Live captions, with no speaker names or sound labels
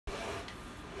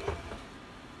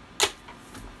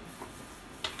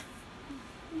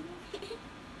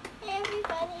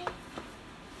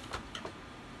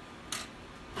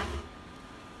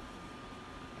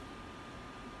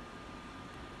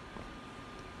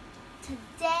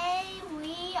today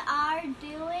we are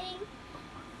doing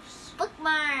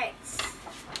bookmarks.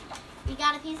 You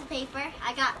got a piece of paper.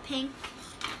 I got pink.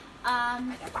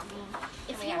 I got green.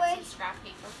 If we you have were some scrap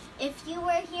paper. if you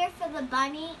were here for the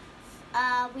bunny,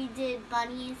 we did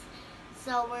bunnies.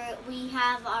 So we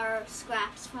have our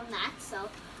scraps from that. So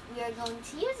we are going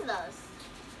to use those.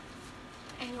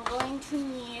 And you're going to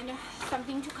need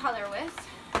something to color with,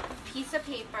 a piece of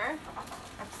paper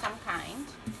of some kind,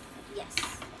 Yes.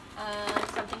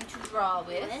 something to draw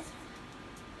with,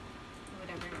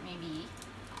 whatever it may be.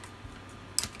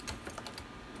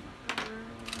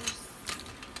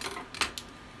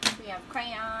 We have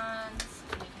crayons,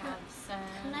 we have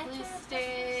Can I some glue try to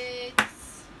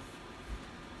sticks.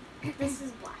 This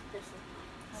is black. This is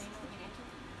Oh, you know what you need to?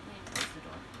 You need to close the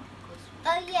door. Close the door.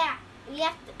 black. Oh yeah.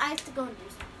 I have to go and do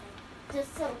something.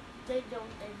 Just so they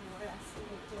don't ignore us in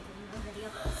the video.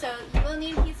 So you will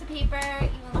need a piece of paper, you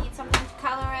will need something to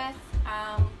color with,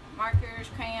 markers,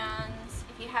 crayons.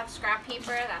 If you have scrap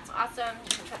paper, that's awesome. You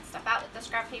can cut stuff out with the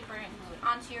scrap paper and glue it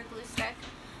onto your glue stick.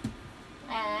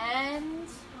 And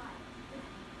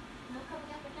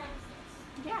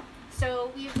yeah,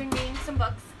 so we've been reading some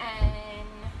books and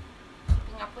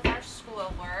keeping up with our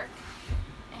schoolwork.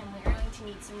 And we're going to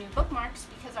need some new bookmarks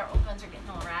because our old ones are getting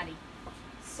all ratty.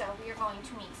 So we are going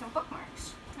to make some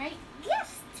bookmarks, right?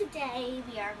 Yes, today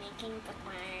we are making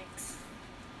bookmarks.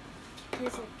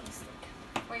 Here's a piece.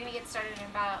 We're going to get started in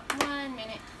about 1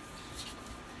 minute,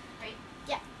 right?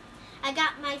 Yeah. I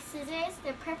got my scissors.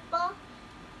 They're purple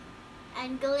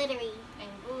and glittery. And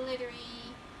glittery.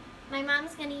 My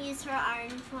mom's going to use her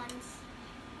orange ones.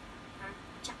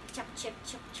 Choppy, choppy, chip,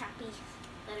 chip, choppy.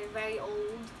 That are very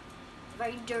old.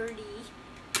 Very dirty.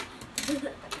 But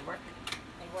they work.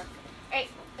 They work. Alright,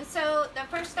 so the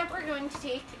first step we're going to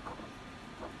take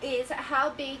is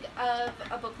how big of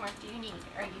a bookmark do you need?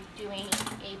 Are you doing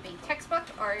a big textbook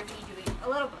or are you doing a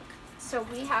little book? So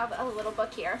we have a little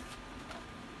book here.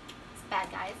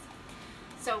 Bad guys.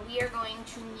 So we are going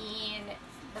to need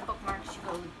the bookmarks to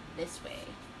go this way.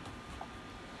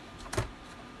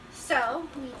 So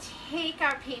we take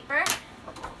our paper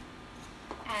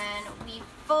and we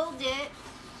fold it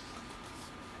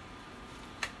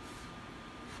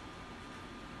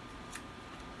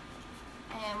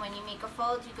and when you make a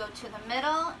fold you go to the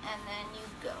middle and then you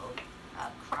go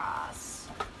across.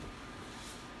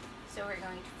 So we're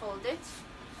going to fold it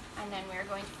and then we're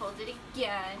going to fold it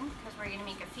again because we're going to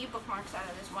make a few bookmarks out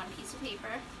of this one piece of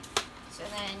paper. So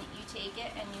then you take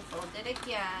it and you fold it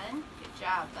again. Good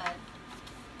job, bud.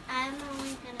 I'm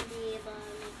only going to be able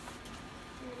to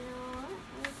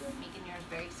Making yours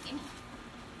very skinny.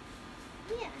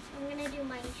 yeah, I'm going to do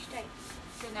mine straight.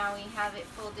 So now we have it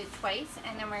folded twice,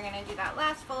 and then we're going to do that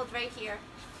last fold right here.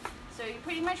 So you're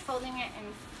pretty much folding it in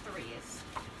threes,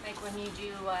 like when you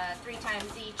do 3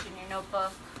 times each in your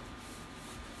notebook,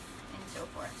 and so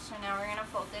forth. So now we're going to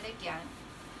fold it again.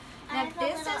 I Now have this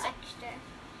a little is extra.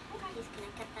 okay. He's going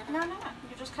to cut that No, off.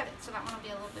 you just cut it, so that one will be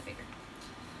a little bit bigger.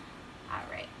 All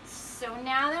right. So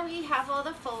now that we have all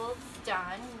the folds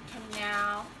done, we can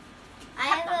now. I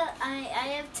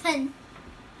have 10.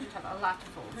 You have a lot of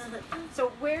folds.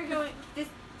 So we're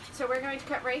going to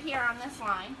cut right here on this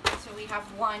line. So we have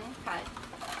one cut.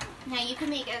 Now you can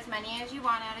make as many as you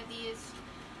want out of these.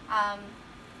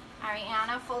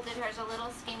 Ariana folded hers a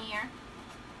little skinnier.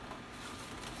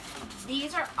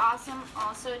 These are awesome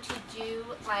also to do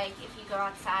like if you go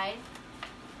outside.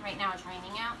 Right now it's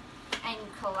raining out, and you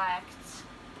collect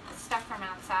stuff from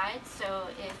outside. So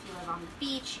if you live on the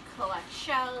beach, you collect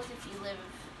shells.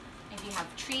 If you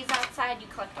have trees outside, you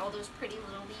collect all those pretty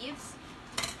little leaves.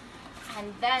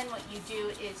 And then what you do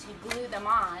is you glue them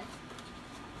on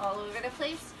all over the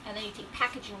place, and then you take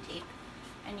packaging tape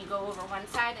and you go over one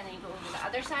side and then you go over the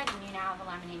other side, and you now have a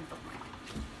laminated bookmark.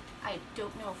 I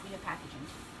don't know if we have packaging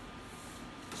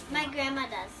tape. My grandma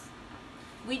does.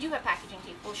 We do have packaging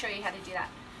tape. We'll show you how to do that.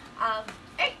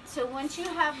 Alright, so once you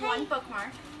have one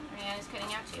bookmark, Rihanna's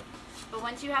cutting out two, but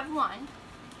once you have one,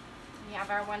 we have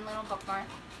our one little bookmark,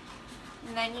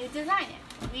 and then you design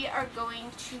it. We are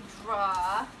going to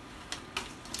draw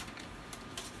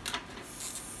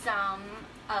some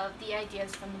of the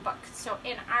ideas from the book. So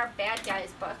in our bad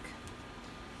guys book,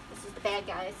 this is the bad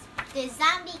guys. The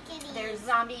zombie kitties. Their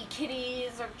zombie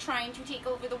kitties are trying to take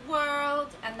over the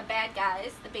world, and the bad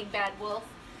guys, the big bad wolf,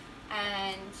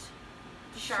 and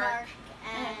shark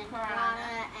and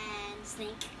piranha and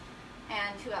snake.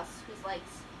 And who else? Whose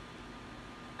legs?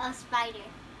 A spider.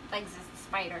 Legs is the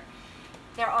spider.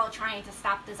 They're all trying to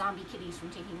stop the zombie kitties from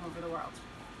taking over the world.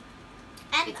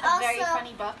 And it's also, a very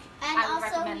funny book. And I would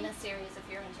also recommend this series if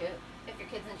your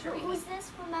kids into reading. Who's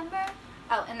this? Remember?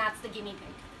 Oh, and that's the guinea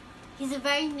pig. He's a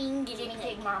very mean guinea Guinea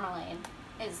pig. Pig Marmalade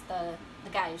is the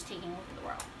guy who's taking over the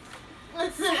world.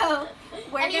 So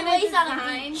we're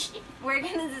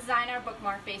gonna design our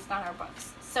bookmark based on our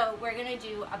books. So we're gonna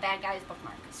do a bad guy's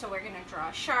bookmark. So we're gonna draw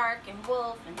a shark and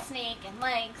wolf and snake and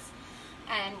legs,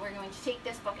 and we're going to take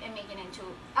this book and make it into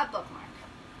a bookmark.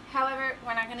 However,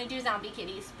 we're not gonna do zombie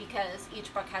kitties because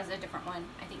each book has a different one.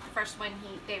 I think the first one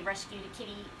they rescued a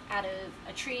kitty out of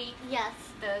a tree. Yes.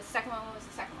 The second one, what was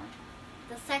the second one?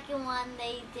 The second one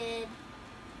they did.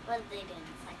 What did they do in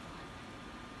the second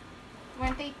one?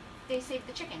 Weren't they saved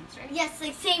the chickens, right? Yes,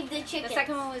 they saved the chickens. The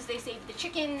second one was they saved the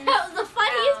chickens. That was the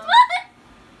funniest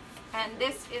one. And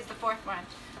this is the fourth one.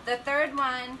 The third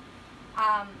one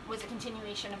was a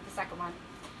continuation of the second one.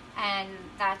 And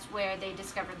that's where they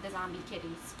discovered the zombie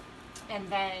kitties. And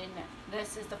then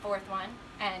this is the fourth one.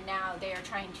 And now they are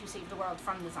trying to save the world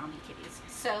from the zombie kitties.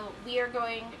 So we are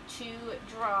going to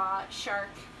draw Shark.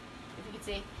 If you can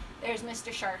see, there's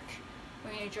Mr. Shark.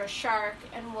 We're going to draw Shark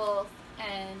and Wolf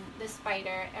and the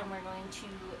spider, and we're going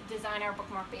to design our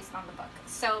bookmark based on the book.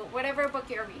 So whatever book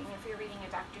you're reading, if you're reading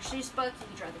a Dr. Seuss book, you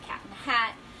can draw the Cat in the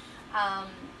Hat.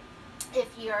 If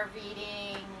you're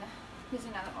reading, who's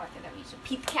another author that we use?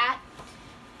 Pete the Cat.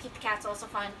 Pete the Cat's also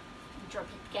fun. You draw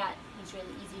Pete the Cat. He's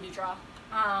really easy to draw.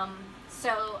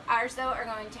 So ours, though, are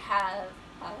going to have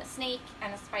a snake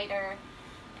and a spider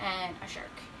and a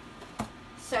shark.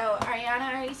 So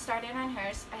Ariana already started on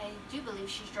hers. I do believe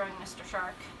she's drawing Mr.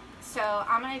 Shark. So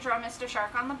I'm going to draw Mr.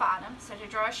 Shark on the bottom. So to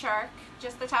draw a shark,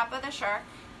 just the top of the shark,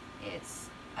 it's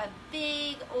a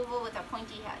big oval with a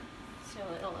pointy head. So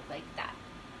it'll look like that.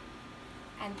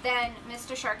 And then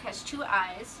Mr. Shark has two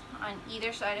eyes on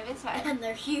either side of his head. And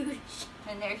they're huge.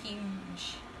 And they're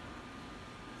huge.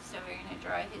 So we're going to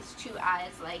draw his two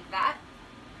eyes like that.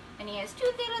 And he has two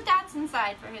little dots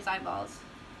inside for his eyeballs.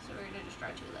 So we're going to just draw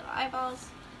two little eyeballs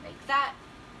like that.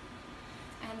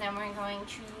 And then we're going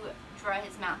to draw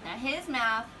his mouth. Now his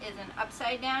mouth is an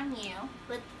upside down U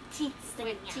With teeth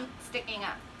sticking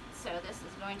out. So this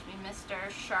is going to be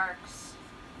Mr. Shark's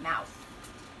mouth.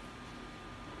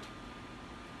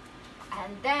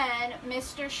 And then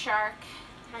Mr. Shark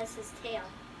has his tail.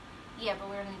 Yeah, but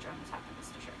we're only drawing the top of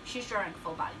Mr. Shark. She's drawing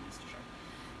full body Mr.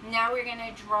 Shark. Now we're going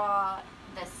to draw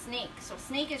the snake. So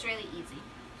snake is really easy.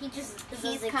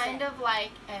 He's kind of like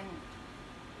an,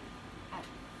 I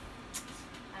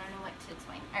don't know what to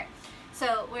explain. Alright,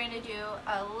 so we're going to do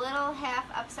a little half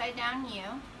upside down U,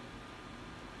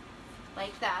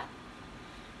 like that.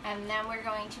 And then we're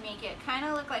going to make it kind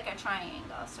of look like a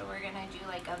triangle. So we're going to do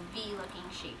like a V looking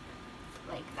shape,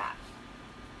 like that.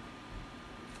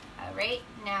 Alright,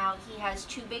 now he has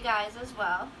two big eyes as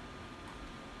well,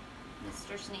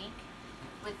 Mr. Snake,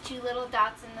 with two little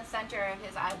dots in the center of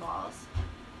his eyeballs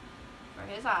for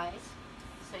his eyes.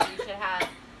 So you should have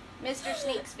Mr.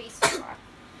 Snake's face so far.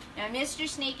 Now Mr.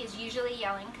 Snake is usually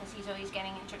yelling because he's always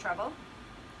getting into trouble.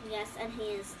 Yes, and he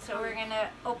is. So we're going to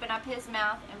open up his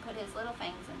mouth and put his little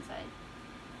fangs inside.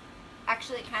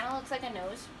 Actually, it kind of looks like a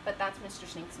nose, but that's Mr.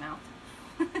 Snake's mouth.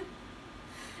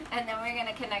 And then we're going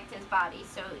to connect his body.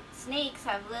 So snakes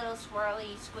have little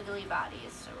swirly, squiggly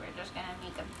bodies. So we're just going to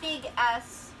make a big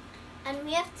S. And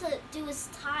we have to do his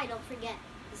tie. Don't forget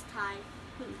his tie.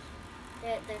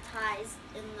 Their ties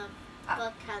in the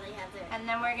book, how they have their... And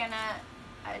then we're going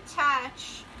to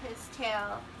attach his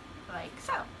tail like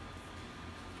so.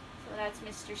 So that's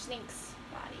Mr. Snake's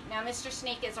body. Now Mr.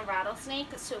 Snake is a rattlesnake,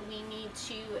 so we need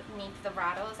to make the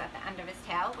rattles at the end of his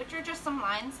tail, which are just some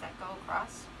lines that go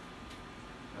across.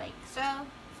 Like so.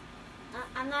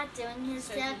 I'm not doing his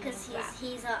tail because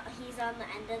he's on the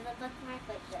end of the bookmark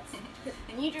like this.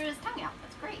 And you drew his tongue out.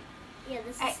 That's great. Yeah,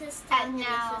 this is his tongue and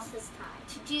now, this is his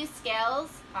tie. To do scales,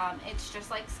 it's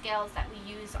just like scales that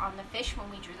we use on the fish when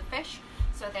we drew the fish.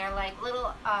 So they're like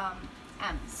little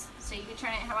M's. So you can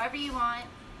turn it however you want,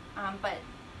 but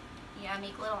yeah,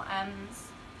 make little M's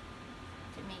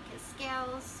to make his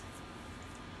scales.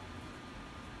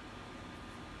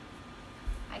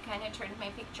 I kind of turned my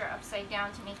picture upside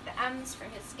down to make the M's for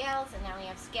his scales, and now we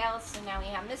have scales. So now we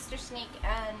have Mr. Snake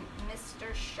and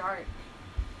Mr. Shark.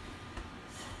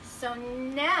 So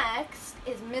next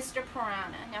is Mr.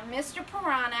 Piranha. Now Mr.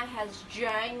 Piranha has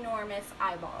ginormous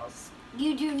eyeballs.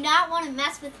 You do not want to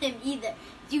mess with him either.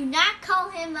 Do not call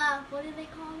him what do they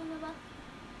call him about?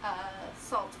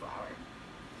 Salt flower.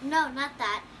 No, not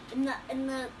that. In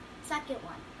the second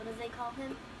one, what do they call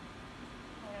him?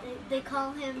 They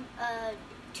call him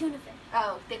tuna fish.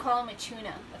 Oh, they call him a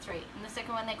tuna. That's right. In the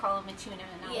second one, they call him a tuna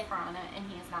and not yeah. a piranha, and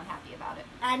he is not happy about it.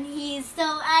 And he's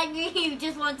so angry, he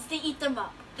just wants to eat them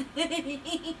up.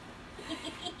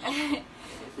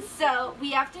 So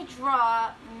we have to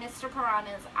draw Mr.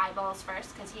 Piranha's eyeballs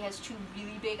first because he has two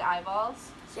really big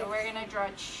eyeballs. So we're going to draw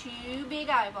two big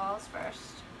eyeballs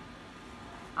first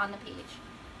on the page.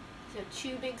 So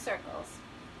two big circles.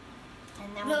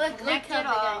 And then we connect it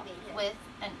all with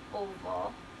an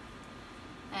oval.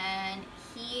 And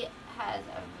he has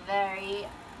a very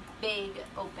big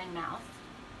open mouth.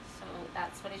 So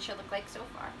that's what it should look like so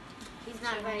far. He's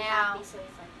not very happy, so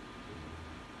he's like...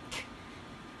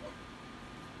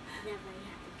 Never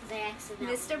happy, because I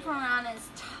accidentally... Mr. Piranha's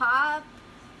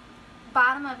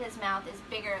bottom of his mouth is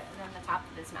bigger than the top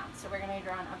of his mouth. So we're going to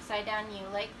draw an upside down U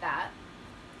like that.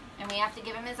 And we have to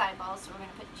give him his eyeballs, so we're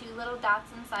going to put two little dots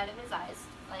inside of his eyes,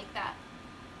 like that.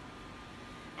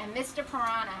 And Mr.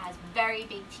 Piranha has very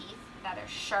big teeth that are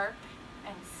sharp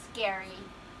and scary,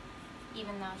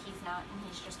 even though he's not, and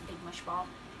he's just a big mush ball.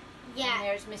 Yeah. And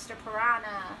there's Mr.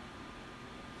 Piranha.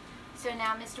 So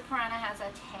now Mr. Piranha has a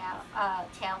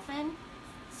tail fin,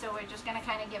 so we're just going to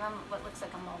kind of give him what looks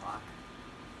like a mohawk.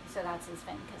 So that's his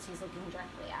fin, because he's looking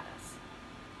directly at us.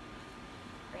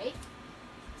 Right?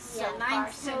 So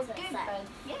far, so good, bud.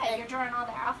 Yeah, you're drawing all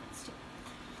their outfits, too.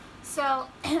 So,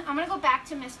 I'm going to go back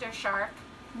to Mr. Shark.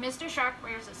 Mr. Shark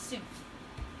wears a suit.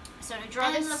 So to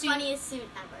draw the suit, funniest suit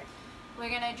ever. We're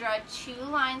going to draw two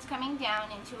lines coming down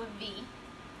into a V,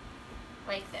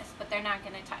 like this, but they're not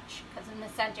going to touch, because in the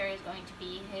center is going to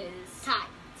be his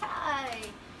tie.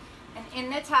 And in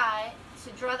the tie,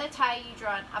 to draw the tie, you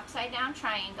draw an upside down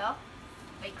triangle,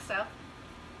 like so.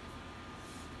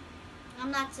 I'm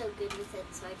not so good with it,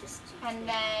 so I just do. And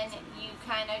then you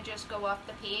kind of just go off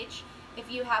the page.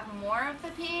 If you have more of the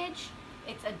page,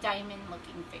 it's a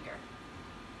diamond-looking figure.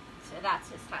 So that's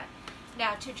his tie.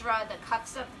 Now, to draw the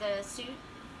cuffs of the suit,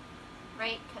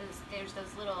 right, because there's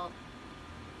those little,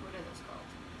 what are those called?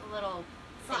 The little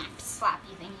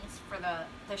flappy thingies for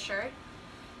the shirt.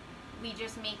 We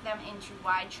just make them into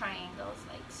wide triangles,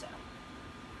 like so.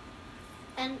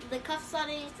 And the cuffs on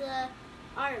his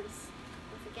arms.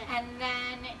 And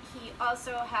then he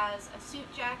also has a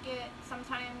suit jacket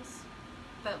sometimes,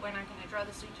 but we're not going to draw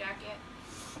the suit jacket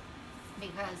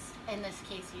because in this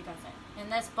case he doesn't. In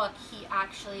this book, he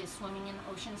actually is swimming in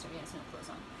the ocean, so he has no clothes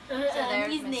on. So and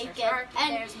there's he's Mr. naked. Shark,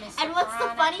 there's Mr. And what's Piranha,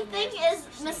 the funny and thing there's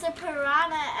is Mr.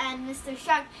 Piranha and Mr.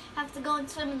 Shark have to go and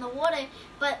swim in the water,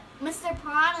 but Mr.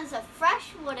 Piranha's a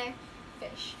freshwater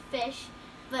fish,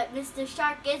 but Mr.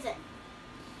 Shark isn't.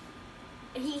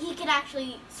 He can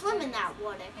actually swim in that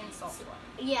water. In salt water.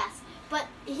 Yes, but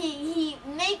he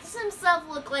makes himself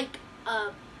look like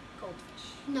a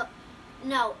goldfish.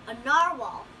 No, a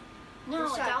narwhal. No,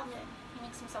 a dolphin. He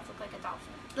makes himself look like a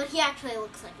dolphin. But he actually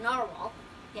looks like narwhal.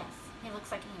 Yes, he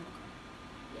looks like a unicorn.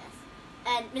 Yes.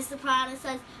 And Mr. Piranha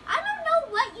says, I don't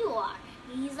know what you are.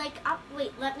 And he's like, oh,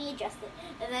 wait, let me adjust it.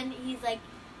 And then he's like,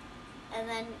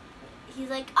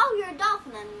 oh, you're a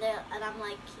dolphin. And I'm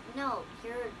like, no,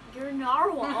 you're a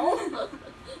narwhal.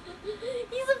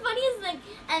 He's the funniest thing.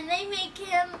 And they make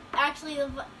him,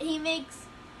 he makes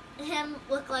him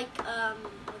look like,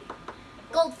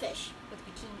 goldfish. With a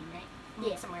bikini, right?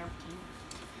 Yeah. Somewhere a bikini.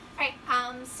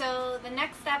 Alright, so the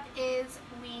next step is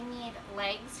we need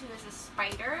Legs, who is a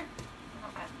spider. I don't know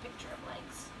if I have a picture of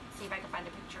Legs. Let's see if I can find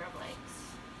a picture of Legs.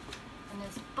 In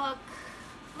this book,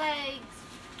 Legs.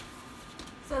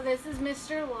 So this is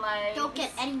Mr. Legs. Don't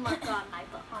get any marker on my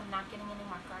book. I'm not getting any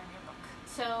marker on your book.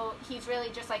 So he's really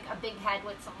just like a big head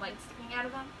with some legs sticking out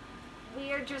of him.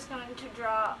 We are just going to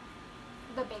draw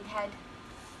the big head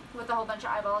with a whole bunch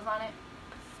of eyeballs on it.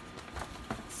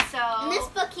 So in this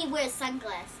book, he wears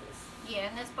sunglasses. Yeah,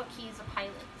 in this book, he's a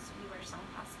pilot, so he wears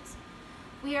sunglasses.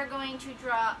 We are going to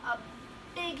draw a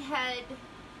big head.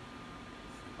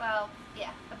 Well,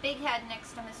 yeah, a big head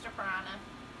next to Mr. Piranha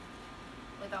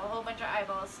with a whole bunch of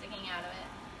eyeballs sticking out of it.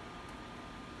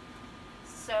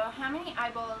 So, how many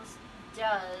eyeballs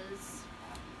does?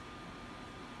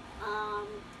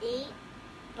 8.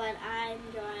 But I'm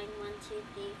drawing 1, 2,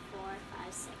 3, 4,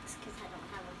 5, 6 because I don't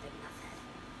have a big enough head.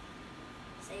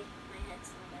 See, my head's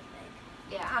not that big.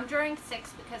 Yeah, I'm drawing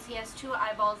 6 because he has 2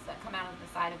 eyeballs that come out of the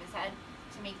side of his head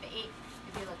to make the 8.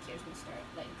 If you look, here's Mr.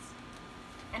 Legs.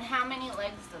 And how many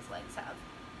legs does Legs have?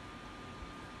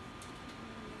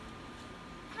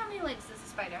 How many legs does a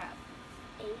spider have?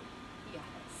 8. Yes.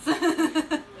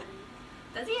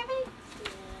 Does he have 8?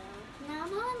 Yeah. No,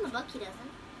 not in the book he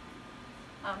doesn't.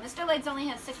 Mr. Legs only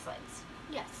has 6 legs.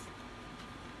 Yes.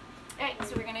 Alright,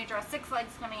 so we're going to draw 6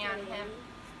 legs coming out of him.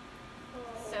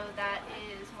 So that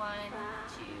is 1,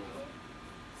 2,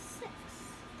 6,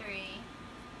 3,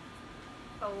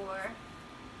 4.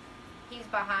 He's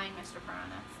behind Mr.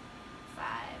 Piranha. 5,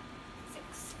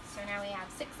 6. So now we have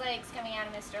 6 legs coming out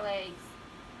of Mr. Legs.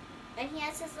 And he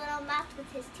has his little mouth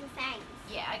with his 2 fangs.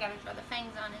 Yeah, I gotta draw the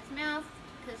fangs on his mouth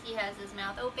because he has his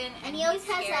mouth open. And he always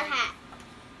has a hat.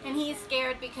 And he's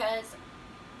scared because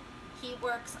he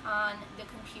works on the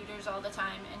computers all the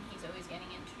time and he's always getting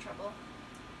into trouble.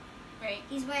 Right?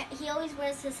 He always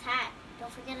wears his hat.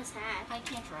 Don't forget his hat. I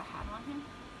can't draw a hat on him.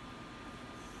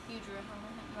 You drew a hat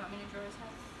on him? You want me to draw his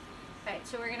hat? Alright,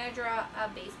 so we're going to draw a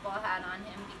baseball hat on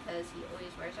him because he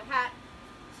always wears a hat.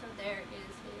 So there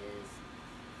is his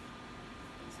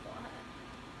baseball hat.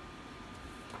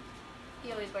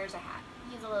 He always wears a hat.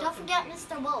 He's a little Don't forget confused.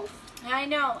 Mr. Wolf. I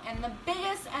know, and the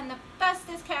biggest and the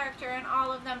bestest character in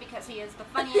all of them, because he is the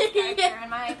funniest character in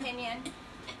my opinion,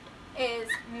 is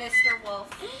Mr. Wolf.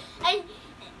 And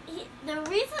the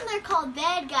reason they're called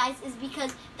bad guys is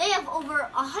because they have over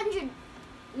 100,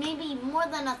 maybe more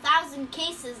than 1,000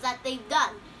 cases that they've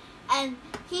done. And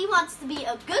he wants to be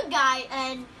a good guy,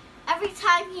 and every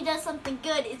time he does something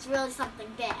good, it's really something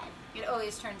bad. It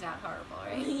always turns out horrible,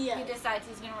 right? Yes. He decides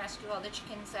he's going to rescue all the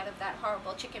chickens out of that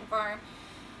horrible chicken farm.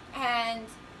 And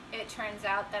it turns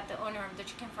out that the owner of the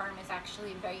chicken farm is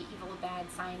actually a very evil, bad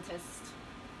scientist,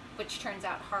 which turns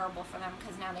out horrible for them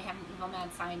because now they have an evil, mad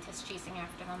scientist chasing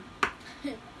after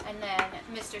them. And then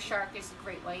Mr. Shark is a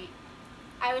great white.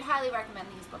 I would highly recommend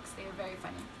these books. They are very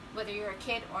funny. Whether you're a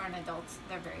kid or an adult,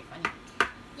 they're very funny.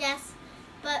 Yes,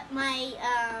 but my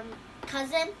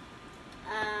cousin,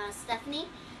 Stephanie,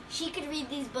 she could read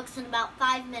these books in about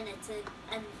 5 minutes,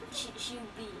 and she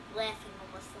would be laughing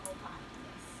almost the whole time.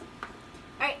 Yes.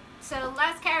 Alright, so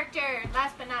last character,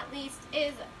 last but not least,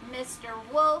 is Mr.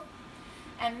 Wolf.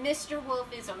 And Mr. Wolf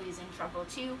is always in trouble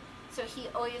too, so he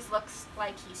always looks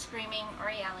like he's screaming or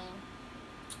yelling.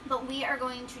 But we are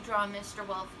going to draw Mr.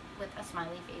 Wolf with a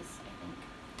smiley face, I think.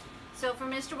 So for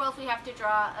Mr. Wolf, we have to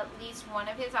draw at least one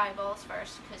of his eyeballs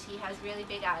first, because he has really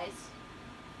big eyes.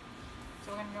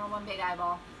 So we're going to draw one big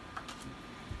eyeball.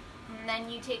 And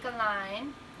then you take a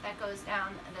line that goes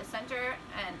down the center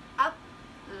and up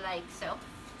like so.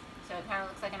 So it kind of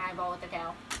looks like an eyeball with a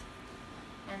tail.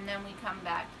 And then we come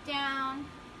back down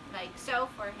like so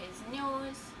for his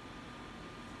nose.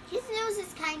 His nose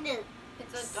is kind of...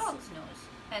 It's a dog's nose.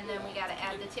 And then we got to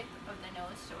add the tip of the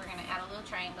nose. So we're going to add a little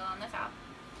triangle on the top.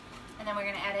 And then we're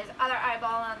going to add his other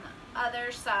eyeball on the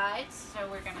other side. So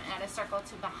we're going to add a circle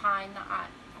to behind the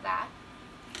eye, that.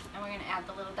 And we're going to add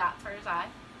the little dot for his eye.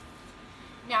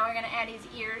 Now we're going to add his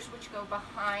ears, which go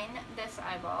behind this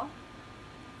eyeball.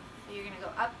 So you're going to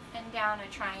go up and down a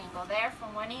triangle there for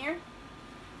one ear.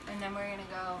 And then we're going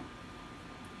to go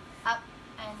up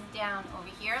and down over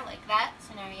here like that.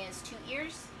 So now he has 2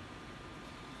 ears.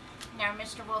 Now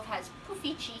Mr. Wolf has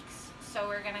poofy cheeks. So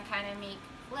we're going to kind of make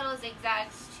little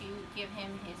zigzags to give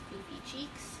him his poofy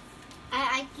cheeks.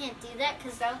 I can't do that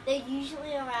because they're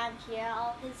usually around here,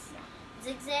 all his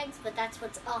zigzags, but that's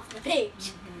what's off the page.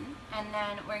 Mm-hmm. And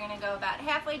then we're going to go about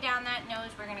halfway down that nose.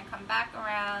 We're going to come back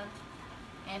around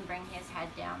and bring his head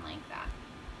down like that.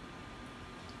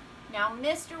 Now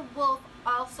Mr. Wolf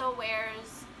also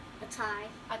wears A tie.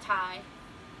 a tie.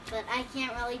 But I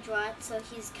can't really draw it, so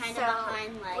he's kind of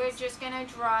behind legs. We're just going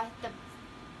to draw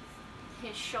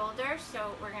his shoulder.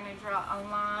 So we're going to draw a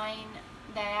line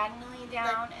diagonally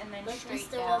down and then straight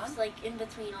Mr. down. Wolf's like in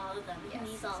between all of them, and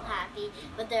Yes, he's all so- happy,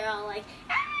 but they're all like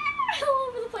all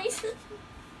over the place.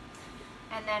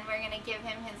 And then we're going to give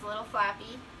him his little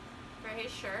flappy for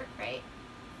his shirt, right?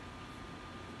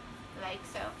 Like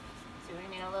so. So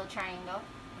we made a little triangle.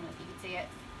 I don't know if you can see it.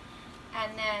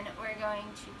 And then we're going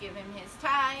to give him his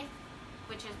tie,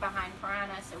 which is behind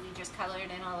Piranha, so we just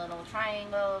colored in a little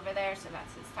triangle over there, so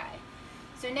that's his tie.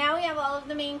 So now we have all of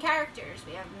the main characters.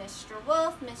 We have Mr.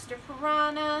 Wolf, Mr.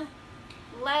 Piranha,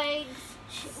 Legs,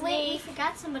 Wait, we Snake,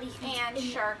 forgot somebody who's and in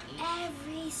Sharky.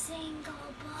 every single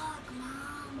book,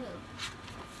 Mom.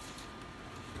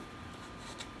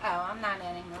 Oh, I'm not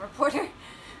adding the reporter.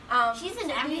 She's in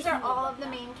so every these are single all book of the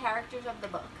now. main characters of the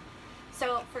book.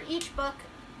 So for each book,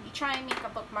 we try and make a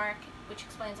bookmark which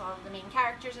explains all of the main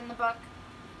characters in the book.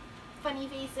 Funny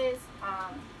faces,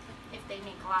 if they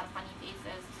make a lot of funny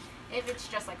faces. If it's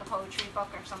just like a poetry book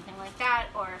or something like that,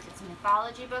 or if it's a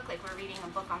mythology book, like we're reading a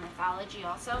book on mythology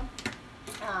also.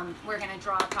 We're going to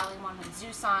draw probably one with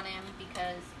Zeus on him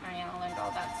because Mariana learned all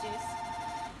about Zeus.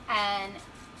 And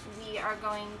we are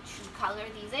going to color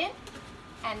these in,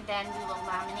 and then we will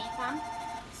laminate them.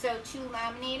 So to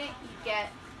laminate it, you get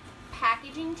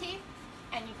packaging tape,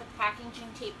 and you put the packaging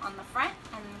tape on the front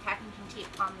and the packaging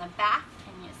tape on the back,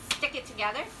 and you stick it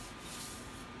together.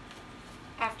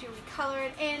 After we color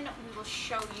it in, we will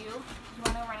show you. You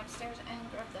want to run upstairs and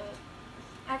grab the...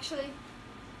 Actually,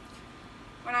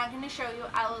 we're not going to show you.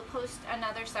 I will post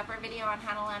another separate video on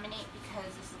how to laminate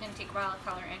because this is going to take a while to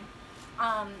color in.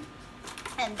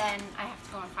 And then I have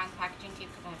to go and find the packaging tape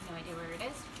because I have no idea where it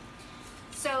is.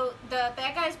 So the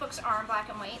Bad Guys books are in black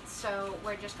and white, so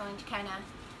we're just going to kind of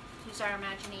use our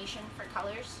imagination for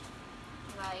colors.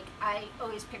 Like, I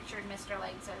always pictured Mr.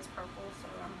 Legs as purple, so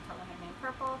I'm going to color him in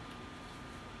purple.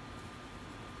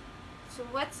 So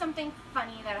what's something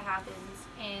funny that happens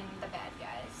in the Bad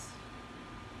Guys?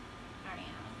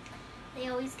 Ariana. They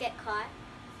always get caught.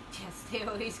 Yes, they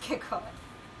always get caught.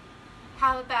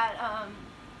 How about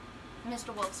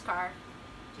Mr. Wolf's car?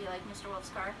 Do you like Mr. Wolf's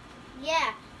car?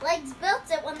 Yeah, Legs built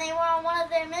it when they were on one of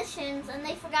their missions, and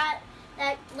they forgot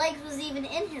that Legs was even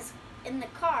in the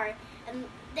car, and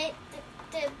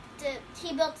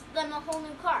he built them a whole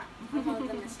new car for one of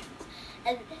the missions.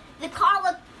 And the car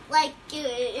looked like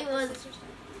it was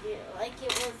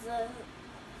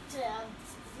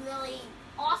really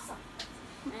awesome,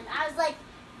 and I was like,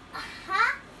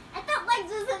 huh? I thought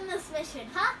Legs was in this mission,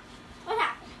 huh? What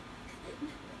happened?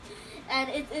 And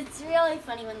it's really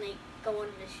funny when they go on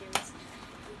missions.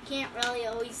 You can't really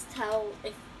always tell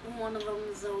if one of them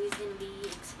is always going to be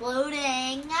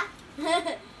exploding.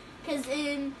 Because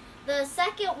in the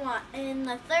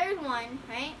third one,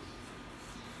 right,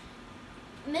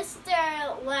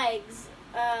 Mr. Legs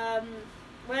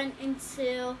went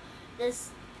into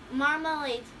this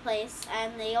marmalade place,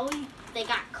 and they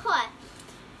got caught,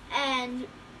 and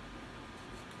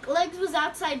Legs was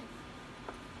outside,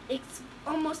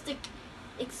 almost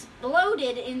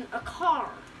exploded in a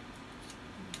car.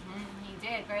 Mm-hmm. He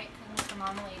did, right? Because Mr.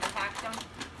 Marmalade attacked him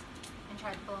and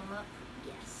tried to blow him up.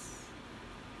 Yes.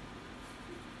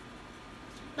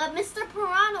 But Mr.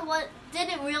 Piranha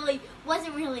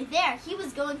wasn't really there. He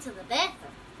was going to the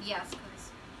bathroom. Yes,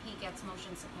 because he gets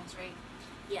motion sickness, right?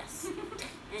 Yes.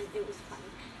 And it was funny.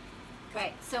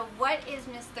 Right. So what is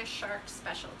Mr. Shark's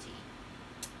specialty?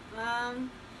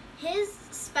 His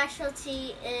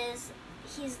specialty is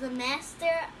he's the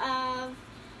master of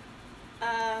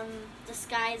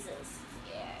disguises.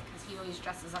 Yeah, because he always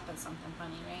dresses up as something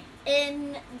funny, right?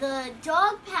 In the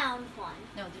dog pound one.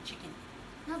 No, the chicken.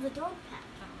 No, the dog pound.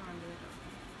 I don't remember the dog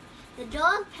pound. The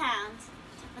dog pounds,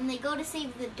 when they go to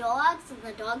save the dogs in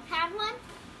the dog pound one,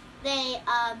 they,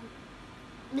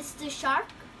 Mr. Shark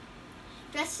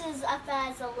dresses up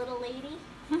as a little lady.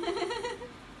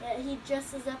 He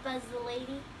dresses up as the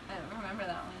lady. I don't remember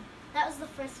that one. That was the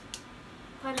first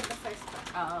part of the first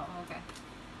book. Oh, okay.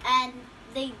 And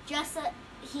he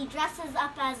dresses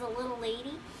up as a little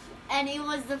lady, and it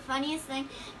was the funniest thing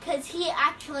because he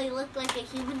actually looked like a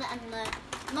human, and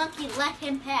the monkey let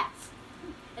him pass.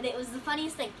 And it was the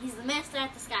funniest thing. He's the master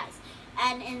at disguise.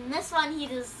 And in this one, he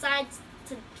decides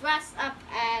to dress up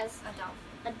as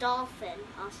a dolphin.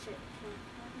 I'll show you.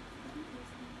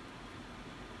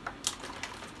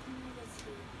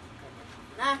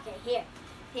 Okay,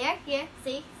 here,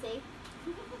 see?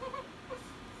 He's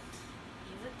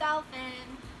a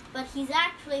dolphin. But he's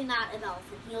actually not a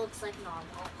dolphin. He looks like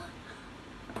normal.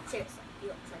 Seriously, he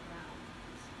looks like normal.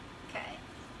 Okay.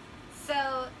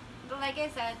 So, like I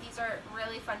said, these are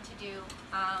really fun to do.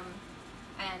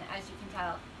 And as you can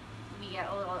tell, we get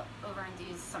a little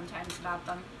over-enthused sometimes about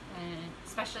them, and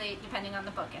especially depending on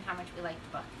the book and how much we like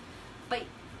the book. But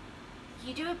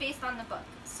you do it based on the book.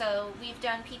 So we've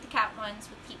done Pete the Cat ones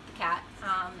with Pete the Cat,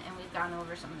 and we've gone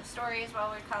over some of the stories while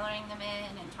we're coloring them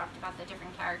in and talked about the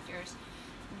different characters.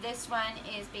 This one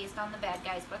is based on the Bad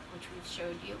Guys book, which we've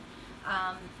showed you.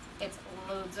 It's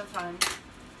loads of fun.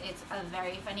 It's a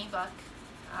very funny book.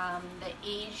 The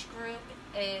age group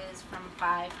is from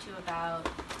 5 to about,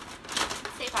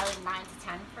 I'd say probably 9 to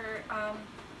 10 for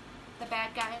the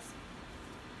Bad Guys.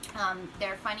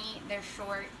 They're funny, they're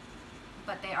short,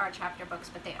 but they are chapter books,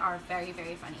 but they are very,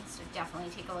 very funny. So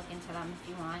definitely take a look into them if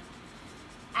you want.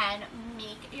 And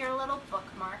make your little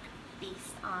bookmark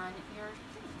based on your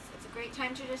things. It's a great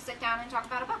time to just sit down and talk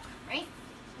about a book, right?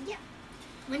 Yeah.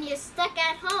 When you're stuck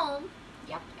at home.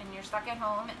 Yep, and you're stuck at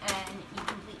home and you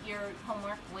complete your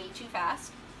homework way too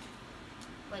fast.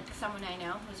 Like someone I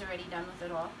know who's already done with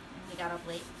it all, and we got up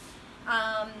late.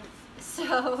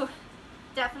 So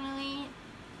definitely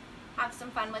have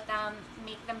some fun with them.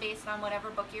 Make them based on whatever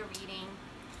book you're reading.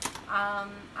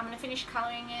 I'm going to finish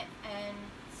coloring it and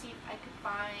see if I could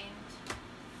find...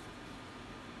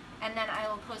 And then I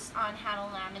will post on how to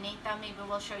laminate them. Maybe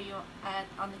we'll show you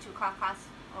on the 2 o'clock class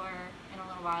or in a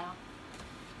little while.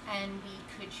 And we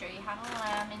could show you how to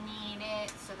laminate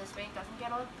it so this way it doesn't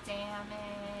get all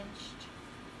damaged.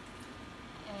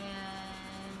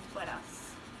 And what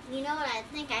else? You know what I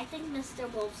think? I think Mr.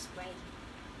 Wolf's gray.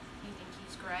 You think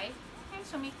he's gray? Okay,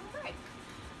 so make him gray.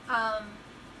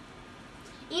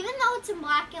 Even though it's in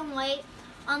black and white,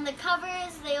 on the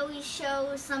covers they always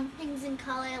show some things in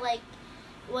color, like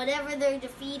whatever they're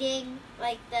defeating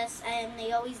like this, and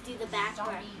they always do the backward.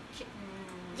 Zombie kitten.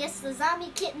 Yes, the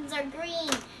zombie kittens are green,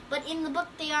 but in the book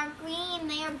they aren't green,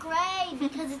 they are gray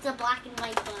because it's a black and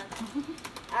white book.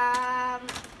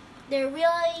 They're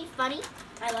really funny.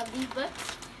 I love these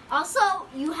books. Also,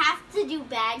 you have to do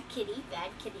Bad Kitty.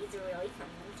 Bad Kitty's a really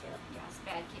funny one too. Yes,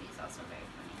 Bad Kitty's also very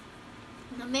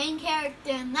funny. The main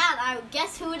character in that, I would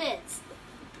guess who it is.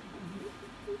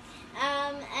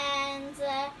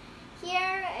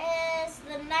 Here is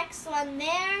the next one.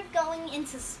 They're going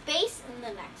into space in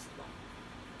the next one.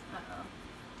 Uh-oh.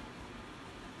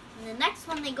 In the next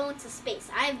one, they go into space.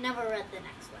 I've never read the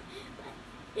next one. But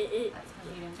That's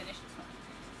because you didn't finish this one.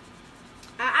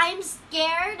 I'm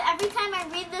scared. Every time I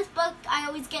read this book, I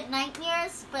always get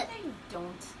nightmares. But No, you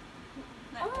don't.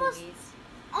 Not Almost. always.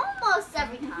 almost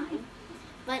every time.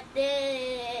 But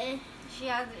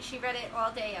She read it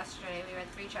all day yesterday. We read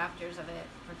 3 chapters of it,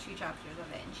 or 2 chapters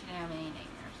of it, and she didn't have any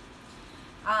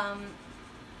nightmares.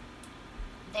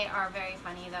 They are very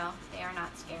funny though. They are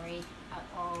not scary at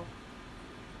all.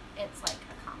 It's like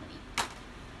a comedy.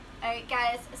 Alright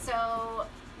guys, so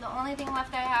the only thing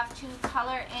left I have to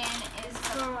color in is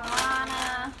the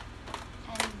piranha,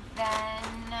 and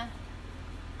then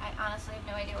I honestly have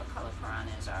no idea what color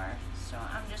piranhas are, so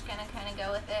I'm just gonna kind of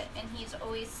go with it. And he's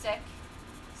always sick,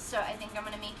 so I think I'm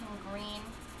gonna make him green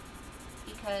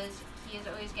because he is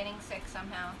always getting sick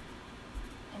somehow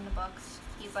in the books.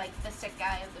 He's like the sick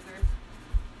guy of the group.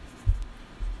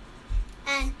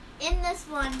 And in this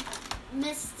one,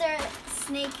 Mr.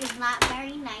 Snake is not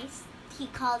very nice. He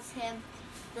calls him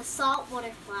the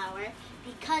saltwater flower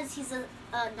because he's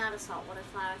not a saltwater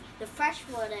flower, the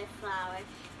freshwater flower,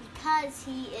 because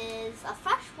he is a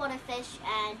freshwater fish,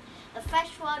 and a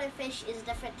freshwater fish is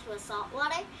different to a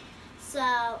saltwater.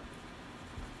 So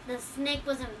the snake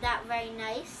wasn't that very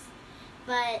nice,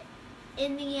 but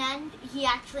in the end, he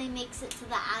actually makes it to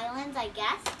the island, I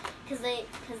guess, because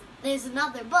there's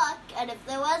another book, and if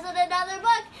there wasn't another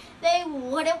book, they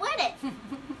wouldn't win it.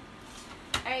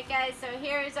 Alright guys, so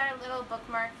here's our little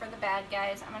bookmark for the bad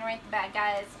guys. I'm going to write the bad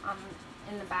guys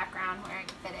in the background where I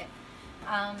can fit it.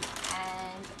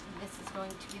 And this is going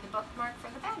to be the bookmark for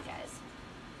the bad guys.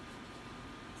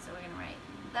 So we're going to write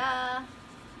the...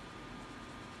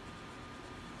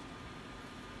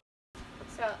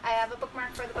 So I have a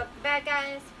bookmark for the book The Bad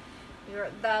Guys. We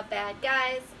wrote The Bad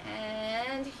Guys,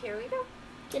 and here we go.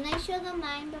 Can I show them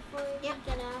mine before we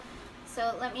get off?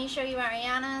 So let me show you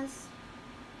Ariana's.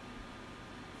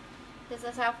 This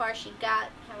is how far she got.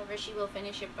 However, she will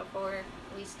finish it before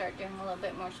we start doing a little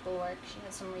bit more schoolwork. She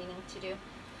has some reading to do.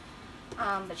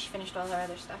 But she finished all her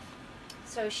other stuff.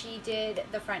 So she did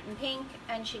the front in pink,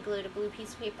 and she glued a blue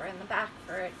piece of paper in the back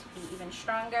for it to be even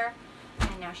stronger.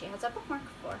 And now she has a bookmark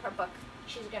for her book.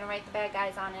 She's going to write the bad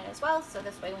guys on it as well, so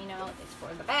this way we know it's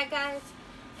for the bad guys.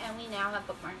 And we now have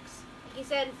bookmarks. Like you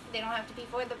said, they don't have to be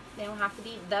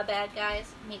the bad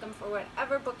guys. Make them for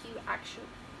whatever book you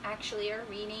actually are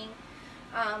reading.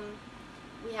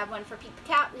 We have one for Pete the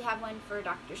Cat. We have one for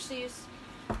Dr. Seuss.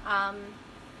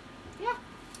 Yeah,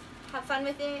 have fun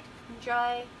with it.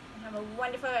 Enjoy. And have a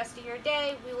wonderful rest of your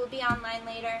day. We will be online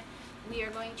later. We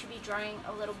are going to be drawing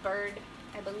a little bird,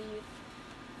 I believe.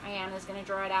 Ariana's going to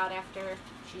draw it out after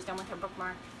she's done with her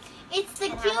bookmark. It's the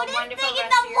And cutest have a thing wonderful in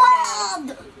rest of the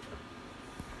your day. world!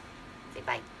 Say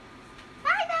bye.